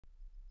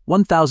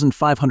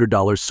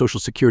$1,500 Social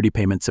Security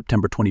payment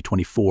September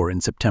 2024. In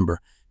September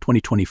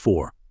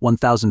 2024,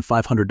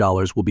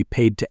 $1,500 will be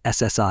paid to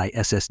SSI,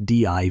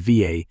 SSDI,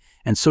 VA,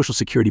 and Social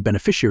Security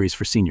beneficiaries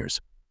for seniors.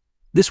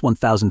 This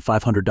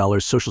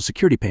 $1,500 Social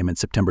Security payment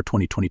September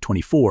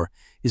 2024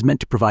 is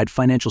meant to provide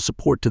financial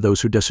support to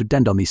those who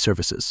depend on these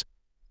services.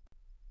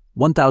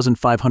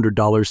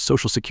 $1,500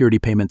 Social Security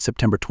payment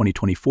September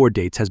 2024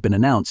 dates has been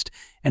announced,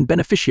 and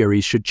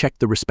beneficiaries should check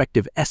the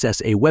respective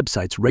SSA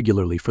websites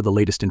regularly for the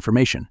latest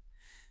information.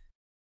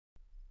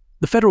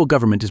 The federal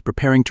government is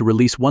preparing to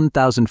release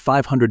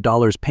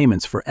 $1,500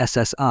 payments for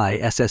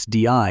SSI,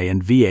 SSDI,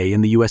 and VA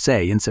in the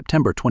USA in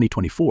September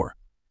 2024.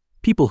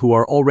 People who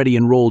are already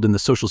enrolled in the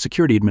Social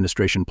Security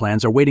Administration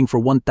plans are waiting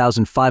for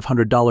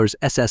 $1,500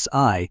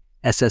 SSI,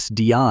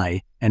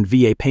 SSDI, and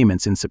VA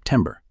payments in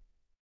September.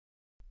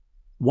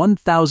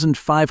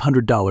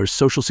 $1,500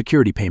 Social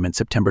Security payment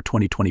September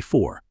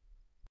 2024.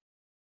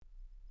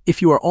 If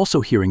you are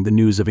also hearing the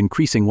news of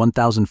increasing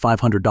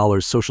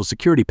 $1,500 Social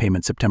Security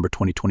payment September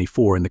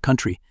 2024 in the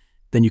country,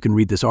 then you can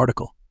read this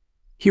article.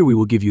 Here we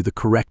will give you the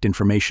correct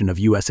information of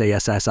USA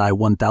SSI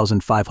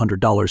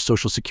 $1,500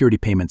 Social Security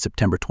payment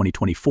September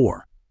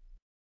 2024.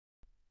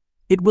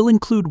 It will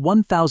include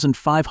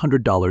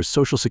 $1,500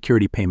 Social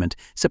Security payment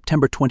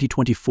September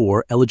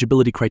 2024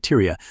 eligibility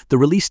criteria, the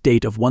release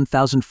date of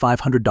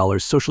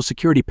 $1,500 Social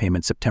Security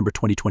payment September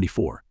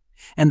 2024,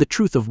 and the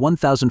truth of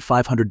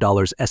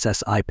 $1,500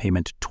 SSI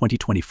payment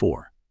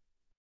 2024.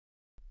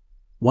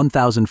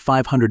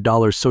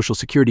 $1,500 Social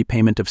Security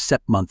payment of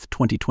SEP month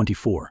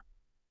 2024.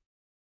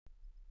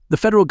 The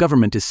federal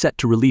government is set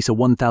to release a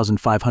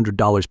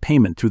 $1,500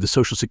 payment through the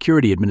Social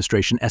Security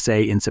Administration SA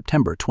in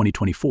September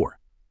 2024.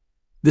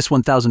 This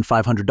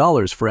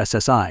 $1,500 for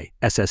SSI,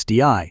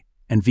 SSDI,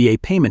 and VA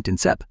payment in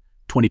SEP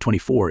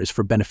 2024 is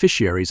for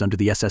beneficiaries under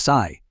the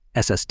SSI,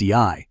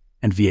 SSDI,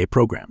 and VA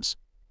programs.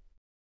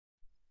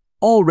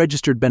 All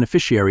registered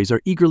beneficiaries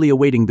are eagerly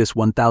awaiting this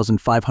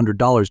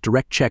 $1,500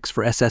 direct checks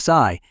for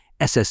SSI,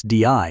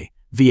 SSDI,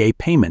 VA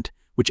payment,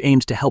 which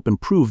aims to help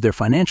improve their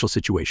financial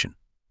situation.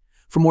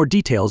 For more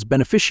details,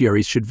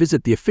 beneficiaries should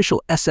visit the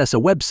official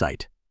SSA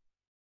website.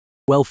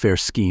 Welfare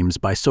Schemes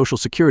by Social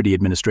Security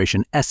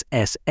Administration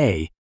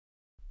SSA.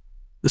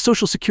 The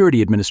Social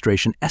Security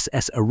Administration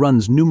SSA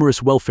runs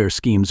numerous welfare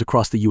schemes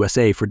across the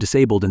USA for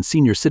disabled and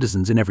senior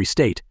citizens in every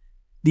state.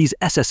 These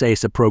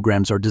SSA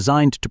programs are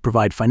designed to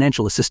provide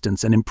financial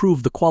assistance and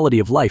improve the quality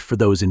of life for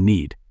those in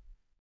need.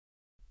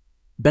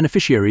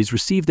 Beneficiaries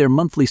receive their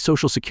monthly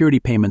Social Security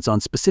payments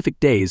on specific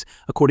days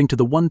according to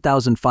the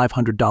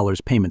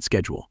 $1,500 payment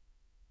schedule.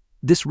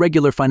 This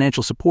regular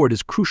financial support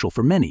is crucial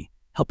for many,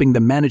 helping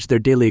them manage their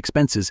daily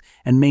expenses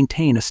and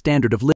maintain a standard of living.